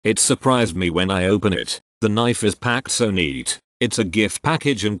It surprised me when I open it. The knife is packed so neat. It's a gift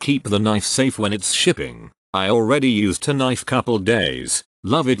package and keep the knife safe when it's shipping. I already used a knife couple days.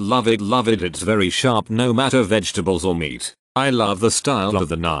 Love it, love it, love it. It's very sharp no matter vegetables or meat. I love the style of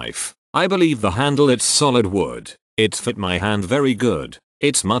the knife. I believe the handle, it's solid wood. It's fit my hand very good.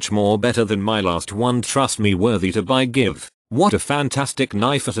 It's much more better than my last one, trust me, worthy to buy give. What a fantastic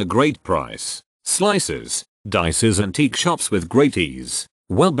knife at a great price. Slices, dices antique shops with great ease.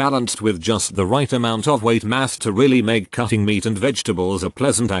 Well balanced with just the right amount of weight mass to really make cutting meat and vegetables a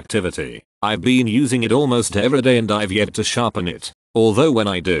pleasant activity. I've been using it almost every day and I've yet to sharpen it. Although when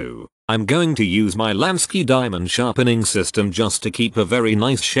I do, I'm going to use my Lansky diamond sharpening system just to keep a very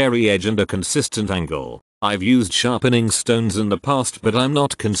nice sherry edge and a consistent angle. I've used sharpening stones in the past but I'm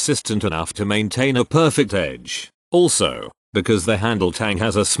not consistent enough to maintain a perfect edge. Also, because the handle Tang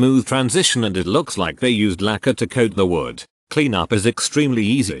has a smooth transition and it looks like they used lacquer to coat the wood, cleanup is extremely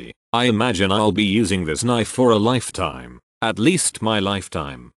easy. I imagine I'll be using this knife for a lifetime. At least my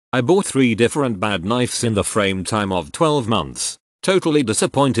lifetime. I bought 3 different bad knives in the frame time of 12 months. Totally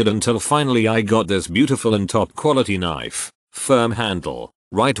disappointed until finally I got this beautiful and top quality knife. Firm handle,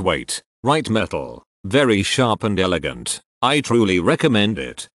 right weight, right metal, very sharp and elegant. I truly recommend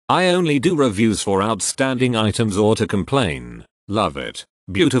it. I only do reviews for outstanding items or to complain. Love it.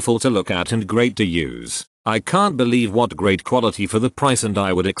 Beautiful to look at and great to use. I can't believe what great quality for the price, and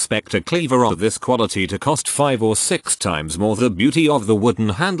I would expect a cleaver of this quality to cost 5 or 6 times more. The beauty of the wooden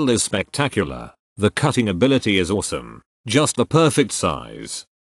handle is spectacular. The cutting ability is awesome. Just the perfect size.